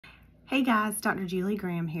Hey guys, Dr. Julie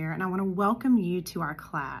Graham here, and I want to welcome you to our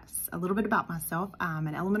class. A little bit about myself. I'm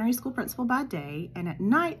an elementary school principal by day, and at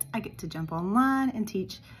night I get to jump online and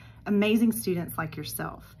teach amazing students like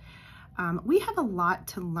yourself. We have a lot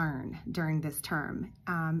to learn during this term.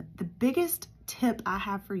 The biggest tip I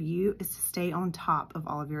have for you is to stay on top of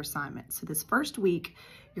all of your assignments. So this first week,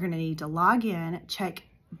 you're going to need to log in, check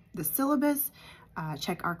the syllabus,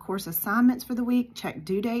 check our course assignments for the week, check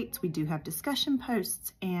due dates. We do have discussion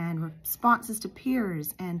posts and responses to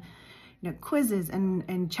peers and quizzes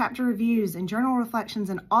and chapter reviews and journal reflections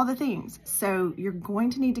and all the things. So you're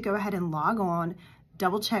going to need to go ahead and log on,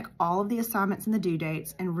 double check all of the assignments and the due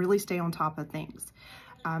dates, and really stay on top of things.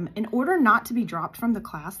 In order not to be dropped from the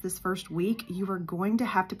class this first week, you are going to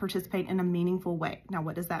have to participate in a meaningful way. Now,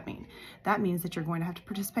 what does that mean? That means that you're going to have to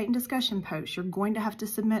participate in discussion posts. You're going to have to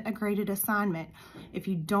submit a graded assignment. If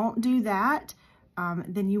you don't do that,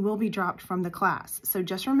 then you will be dropped from the class. So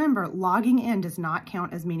just remember, logging in does not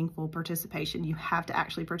count as meaningful participation. You have to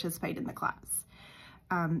actually participate in the class.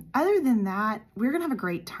 Other than that, we're going to have a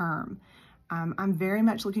great term. I'm very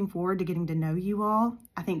much looking forward to getting to know you all.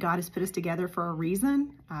 I think God has put us together for a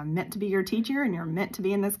reason. I'm meant to be your teacher and you're meant to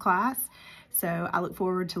be in this class. So I look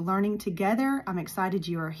forward to learning together. I'm excited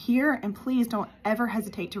you are here, and please don't ever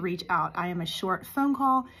hesitate to reach out. I am a short phone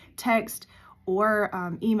call, text, or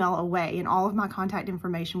email away, and all of my contact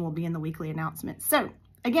information will be in the weekly announcements. So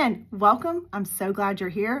again, welcome. I'm so glad you're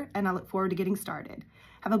here, and I look forward to getting started.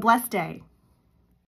 Have a blessed day.